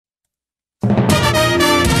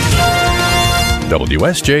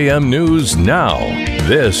WSJM News Now.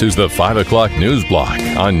 This is the 5 o'clock news block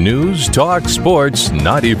on News Talk Sports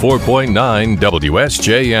 94.9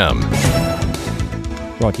 WSJM.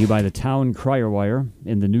 Brought to you by the Town Crier Wire.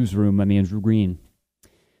 In the newsroom, I'm Andrew Green.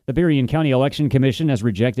 The Berrien County Election Commission has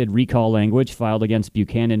rejected recall language filed against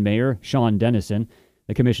Buchanan Mayor Sean Dennison.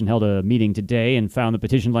 The commission held a meeting today and found the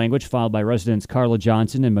petition language filed by residents Carla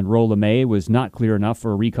Johnson and Monroe LeMay was not clear enough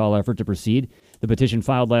for a recall effort to proceed. The petition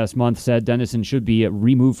filed last month said Dennison should be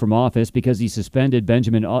removed from office because he suspended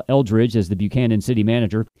Benjamin Eldridge as the Buchanan city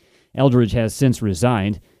manager. Eldridge has since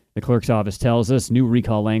resigned. The clerk's office tells us new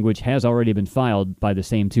recall language has already been filed by the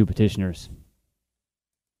same two petitioners.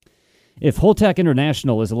 If Holtec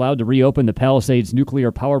International is allowed to reopen the Palisades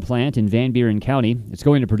nuclear power plant in Van Buren County, it's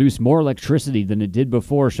going to produce more electricity than it did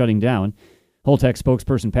before shutting down. Holtec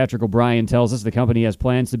spokesperson Patrick O'Brien tells us the company has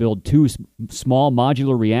plans to build two small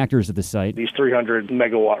modular reactors at the site. These 300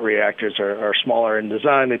 megawatt reactors are smaller in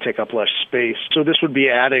design. They take up less space. So this would be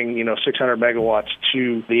adding, 600 megawatts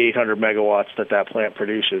to the 800 megawatts that plant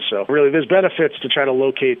produces. So really there's benefits to try to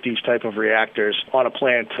locate these type of reactors on a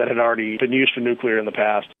plant that had already been used for nuclear in the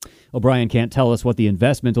past. O'Brien can't tell us what the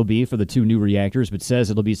investment will be for the two new reactors, but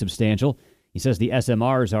says it'll be substantial. He says the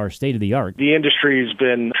SMRs are state-of-the-art. The industry's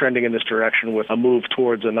been trending in this direction with a move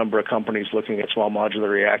towards a number of companies looking at small modular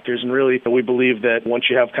reactors. And really, we believe that once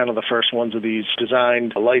you have kind of the first ones of these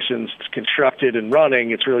designed, licensed, constructed, and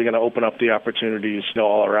running, it's really going to open up the opportunities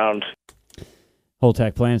all around.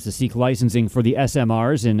 Holtec plans to seek licensing for the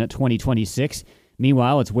SMRs in 2026.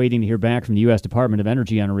 Meanwhile, it's waiting to hear back from the U.S. Department of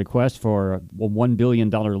Energy on a request for a $1 billion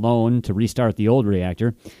loan to restart the old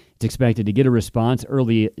reactor. It's expected to get a response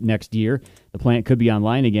early next year. The plant could be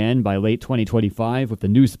online again by late 2025 with the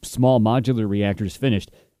new small modular reactors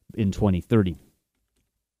finished in 2030.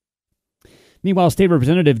 Meanwhile, State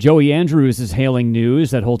Representative Joey Andrews is hailing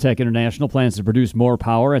news that Holtec International plans to produce more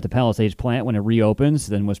power at the Palisades plant when it reopens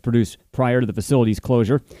than was produced prior to the facility's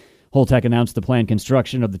closure. Holtec announced the planned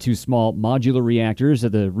construction of the two small modular reactors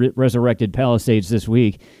at the resurrected Palisades this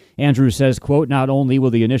week. Andrews says, quote, not only will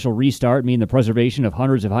the initial restart mean the preservation of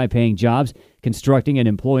hundreds of high-paying jobs, constructing and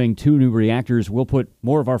employing two new reactors will put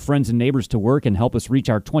more of our friends and neighbors to work and help us reach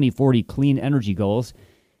our 2040 clean energy goals.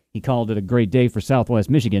 He called it a great day for Southwest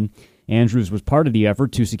Michigan. Andrews was part of the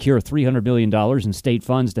effort to secure $300 million in state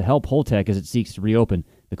funds to help Holtec as it seeks to reopen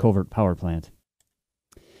the Covert power plant.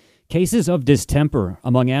 Cases of distemper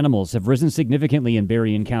among animals have risen significantly in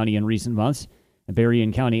Berrien County in recent months. The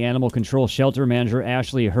Berrien County Animal Control Shelter Manager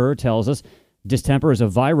Ashley Herr tells us distemper is a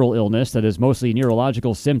viral illness that has mostly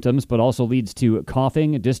neurological symptoms but also leads to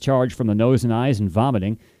coughing, discharge from the nose and eyes, and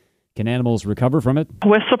vomiting. Can animals recover from it?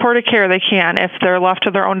 With supported care, they can. If they're left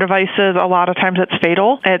to their own devices, a lot of times it's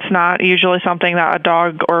fatal. It's not usually something that a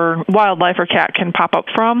dog or wildlife or cat can pop up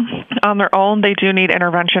from on their own. They do need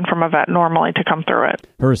intervention from a vet normally to come through it.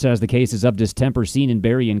 Herr says the cases of distemper seen in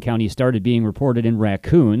Berrien County started being reported in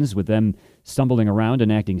raccoons, with them stumbling around and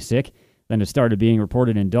acting sick. Then it started being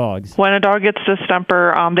reported in dogs. When a dog gets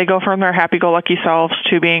distemper, they go from their happy-go-lucky selves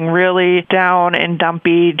to being really down and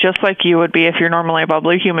dumpy, just like you would be if you're normally a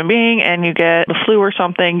bubbly human being and you get the flu or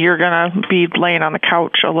something. You're going to be laying on the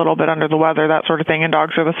couch a little bit under the weather, that sort of thing, and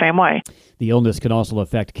dogs are the same way. The illness can also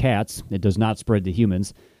affect cats. It does not spread to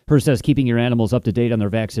humans. Herr says keeping your animals up to date on their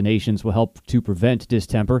vaccinations will help to prevent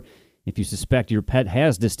distemper. If you suspect your pet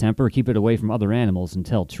has distemper, keep it away from other animals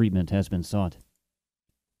until treatment has been sought.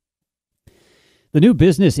 The new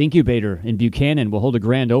business incubator in Buchanan will hold a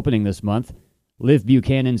grand opening this month. Liv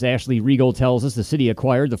Buchanan's Ashley Regal tells us the city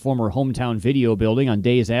acquired the former Hometown Video building on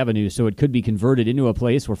Days Avenue, so it could be converted into a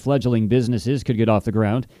place where fledgling businesses could get off the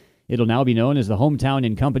ground. It'll now be known as the Hometown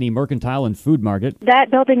and Company Mercantile and Food Market.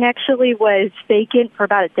 That building actually was vacant for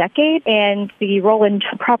about a decade, and the Roland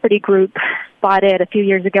Property Group bought it a few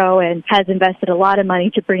years ago and has invested a lot of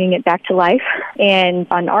money to bringing it back to life. And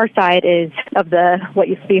on our side is of the what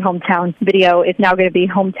used to be Hometown Video is now going to be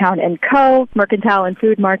Hometown and Co. Mercantile and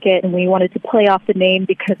Food Market, and we wanted to play off the name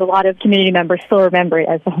because a lot of community members still remember it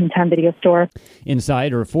as the Hometown Video store.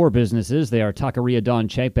 Inside are four businesses. They are Taqueria Don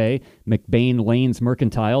Chepe, McBain Lanes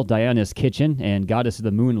Mercantile, Diana's Kitchen, and Goddess of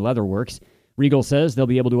the Moon Leatherworks. Regal says they'll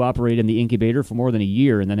be able to operate in the incubator for more than a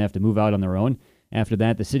year and then have to move out on their own. After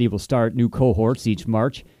that, the city will start new cohorts each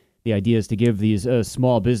March. The idea is to give these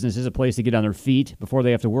small businesses a place to get on their feet before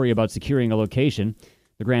they have to worry about securing a location.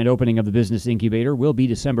 The grand opening of the business incubator will be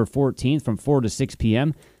December 14th from 4 to 6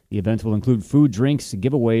 p.m. The event will include food, drinks,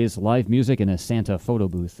 giveaways, live music, and a Santa photo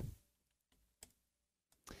booth.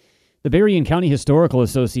 The Berrien County Historical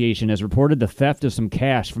Association has reported the theft of some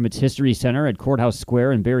cash from its History Center at Courthouse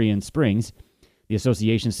Square in Berrien Springs. The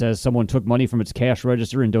association says someone took money from its cash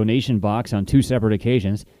register and donation box on 2 separate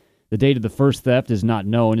occasions. The date of the first theft is not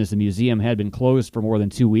known, as the museum had been closed for more than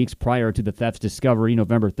 2 weeks prior to the theft's discovery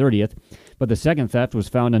November 30th, but the second theft was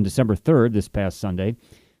found on December 3rd, this past Sunday.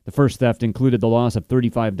 The first theft included the loss of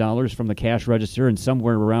 $35 from the cash register and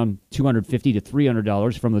somewhere around $250 to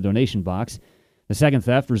 $300 from the donation box. The second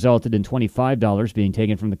theft resulted in $25 being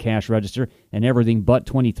taken from the cash register and everything but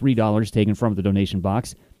 $23 taken from the donation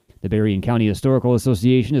box. The Berrien County Historical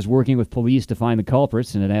Association is working with police to find the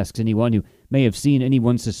culprits, and it asks anyone who may have seen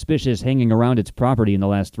anyone suspicious hanging around its property in the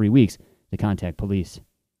last 3 weeks to contact police.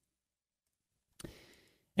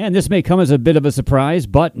 And this may come as a bit of a surprise,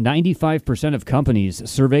 but 95% of companies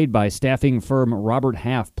surveyed by staffing firm Robert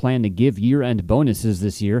Half plan to give year-end bonuses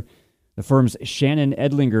this year. The firm's Shannon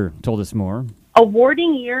Edlinger told us more.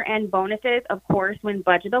 Awarding year-end bonuses, of course, when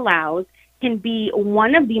budget allows, can be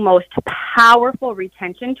one of the most powerful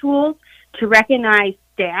retention tools to recognize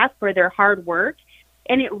staff for their hard work.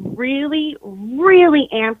 And it really, really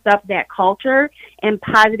amps up that culture and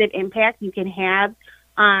positive impact you can have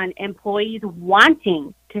on employees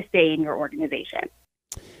wanting to stay in your organization.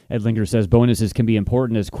 Edlinger says bonuses can be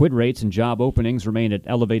important as quit rates and job openings remain at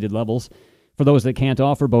elevated levels. For those that can't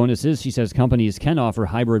offer bonuses, she says companies can offer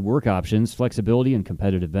hybrid work options, flexibility, and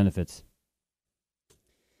competitive benefits.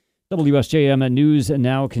 WSJM News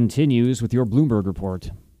now continues with your Bloomberg report.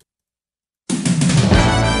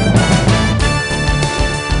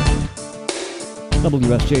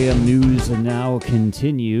 WSJM News now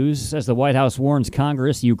continues. As the White House warns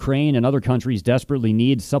Congress, Ukraine and other countries desperately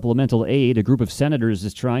need supplemental aid, a group of senators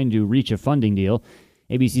is trying to reach a funding deal.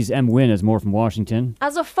 ABC's M. Wynn has more from Washington.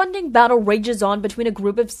 As a funding battle rages on between a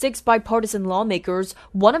group of 6 bipartisan lawmakers,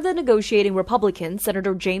 one of the negotiating Republicans,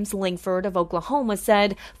 Senator James Langford of Oklahoma,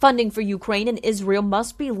 said funding for Ukraine and Israel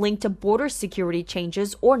must be linked to border security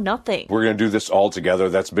changes or nothing. We're going to do this all together.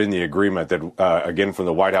 That's been the agreement that, again, from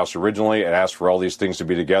the White House originally, it asked for all these things to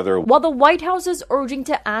be together. While the White House is urging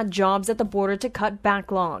to add jobs at the border to cut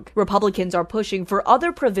backlog, Republicans are pushing for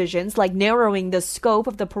other provisions like narrowing the scope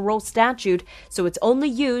of the parole statute so it's only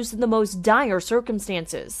used in the most dire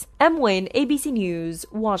circumstances. M. Wynn, ABC News,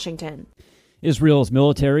 Washington. Israel's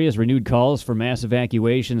military has renewed calls for mass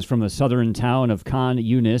evacuations from the southern town of Khan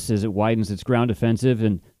Yunis as it widens its ground offensive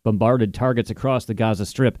and bombarded targets across the Gaza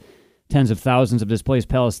Strip. Tens of thousands of displaced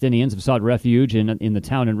Palestinians have sought refuge in the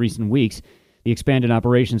town in recent weeks. The expanded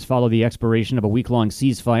operations follow the expiration of a week-long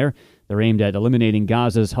ceasefire. They're aimed at eliminating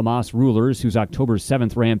Gaza's Hamas rulers, whose October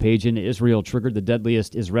 7th rampage in Israel triggered the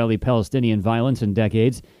deadliest Israeli-Palestinian violence in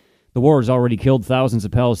decades. The war has already killed thousands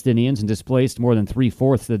of Palestinians and displaced more than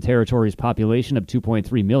 3/4 of the territory's population of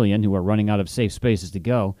 2.3 million, who are running out of safe spaces to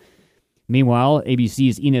go. Meanwhile,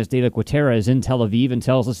 ABC's Ines de la Quatera is in Tel Aviv and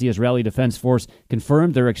tells us the Israeli Defense Force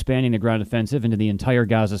confirmed they're expanding the ground offensive into the entire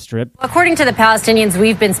Gaza Strip. According to the Palestinians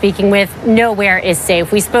we've been speaking with, nowhere is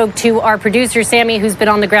safe. We spoke to our producer, Sammy, who's been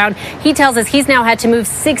on the ground. He tells us he's now had to move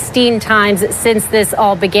 16 times since this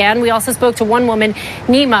all began. We also spoke to one woman,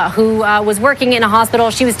 Nima, who was working in a hospital.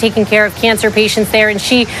 She was taking care of cancer patients there, and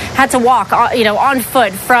she had to walk, on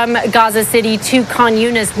foot from Gaza City to Khan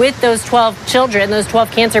Yunis with those 12 children, those 12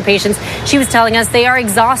 cancer patients. She was telling us they are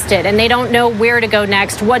exhausted and they don't know where to go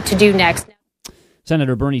next, what to do next.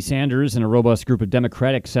 Senator Bernie Sanders and a robust group of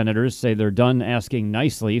Democratic senators say they're done asking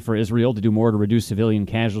nicely for Israel to do more to reduce civilian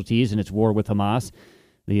casualties in its war with Hamas.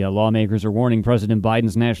 The lawmakers are warning President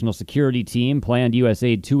Biden's national security team planned U.S.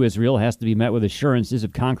 aid to Israel has to be met with assurances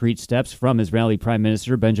of concrete steps from Israeli Prime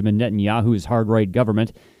Minister Benjamin Netanyahu's hard-right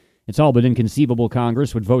government. It's all but inconceivable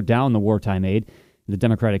Congress would vote down the wartime aid. The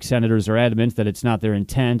Democratic senators are adamant that it's not their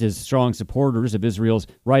intent as strong supporters of Israel's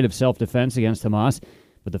right of self-defense against Hamas,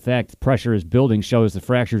 but the fact pressure is building shows the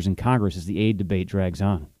fractures in Congress as the aid debate drags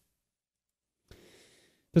on.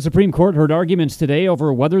 The Supreme Court heard arguments today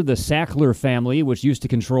over whether the Sackler family, which used to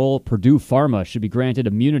control Purdue Pharma, should be granted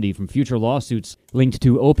immunity from future lawsuits linked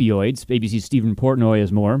to opioids. ABC's Stephen Portnoy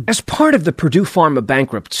has more. As part of the Purdue Pharma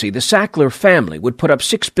bankruptcy, the Sackler family would put up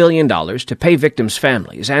 $6 billion to pay victims'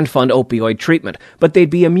 families and fund opioid treatment, but they'd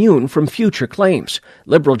be immune from future claims.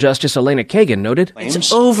 Liberal Justice Elena Kagan noted,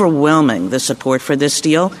 "It's overwhelming, the support for this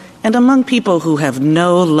deal, and among people who have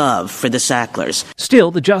no love for the Sacklers."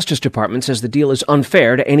 Still, the Justice Department says the deal is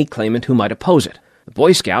unfair to any claimant who might oppose it. The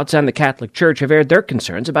Boy Scouts and the Catholic Church have aired their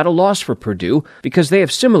concerns about a loss for Purdue because they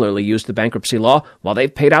have similarly used the bankruptcy law while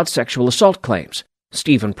they've paid out sexual assault claims.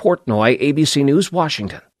 Stephen Portnoy, ABC News,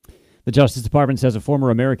 Washington. The Justice Department says a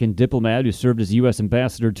former American diplomat who served as U.S.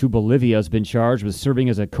 ambassador to Bolivia has been charged with serving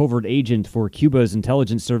as a covert agent for Cuba's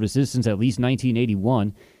intelligence services since at least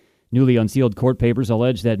 1981. Newly unsealed court papers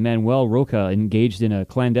allege that Manuel Roca engaged in a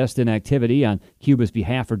clandestine activity on Cuba's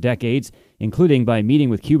behalf for decades, including by meeting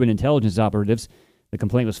with Cuban intelligence operatives. The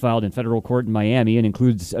complaint was filed in federal court in Miami and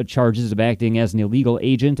includes charges of acting as an illegal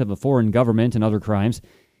agent of a foreign government and other crimes.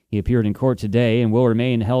 He appeared in court today and will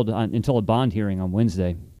remain held until a bond hearing on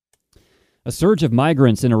Wednesday. A surge of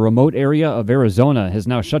migrants in a remote area of Arizona has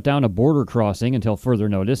now shut down a border crossing until further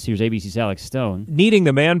notice. Here's ABC's Alex Stone. Needing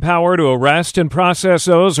the manpower to arrest and process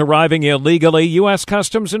those arriving illegally, U.S.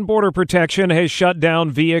 Customs and Border Protection has shut down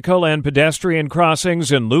vehicle and pedestrian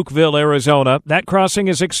crossings in Lukeville, Arizona. That crossing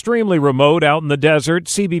is extremely remote out in the desert.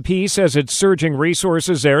 CBP says it's surging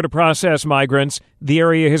resources there to process migrants. The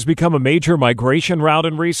area has become a major migration route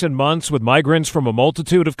in recent months, with migrants from a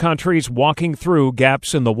multitude of countries walking through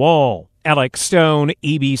gaps in the wall. Alex Stone,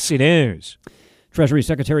 ABC News. Treasury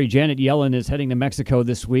Secretary Janet Yellen is heading to Mexico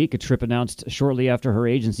this week, a trip announced shortly after her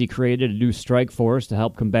agency created a new strike force to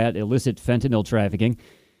help combat illicit fentanyl trafficking.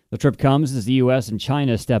 The trip comes as the U.S. and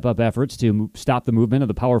China step up efforts to stop the movement of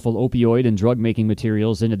the powerful opioid and drug-making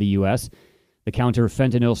materials into the U.S. The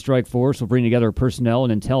counter-fentanyl strike force will bring together personnel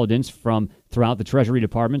and intelligence from throughout the Treasury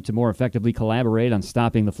Department to more effectively collaborate on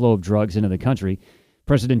stopping the flow of drugs into the country.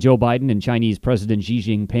 President Joe Biden and Chinese President Xi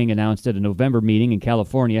Jinping announced at a November meeting in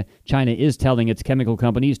California, China is telling its chemical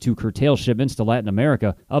companies to curtail shipments to Latin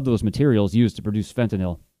America of those materials used to produce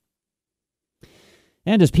fentanyl.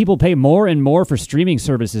 And as people pay more and more for streaming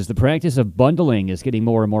services, the practice of bundling is getting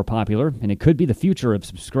more and more popular, and it could be the future of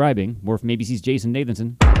subscribing. More from ABC's Jason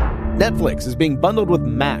Nathanson. Netflix is being bundled with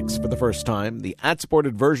Max for the first time. The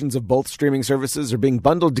ad-supported versions of both streaming services are being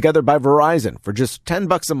bundled together by Verizon for just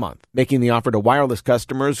 $10 a month, making the offer to wireless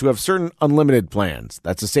customers who have certain unlimited plans.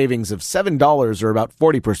 That's a savings of $7 or about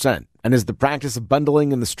 40%. And as the practice of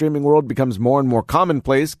bundling in the streaming world becomes more and more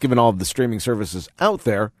commonplace, given all of the streaming services out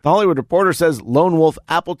there, The Hollywood Reporter says Lone Wolf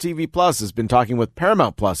Apple TV Plus has been talking with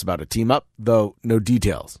Paramount Plus about a team-up, though no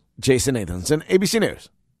details. Jason Nathanson, ABC News,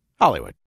 Hollywood.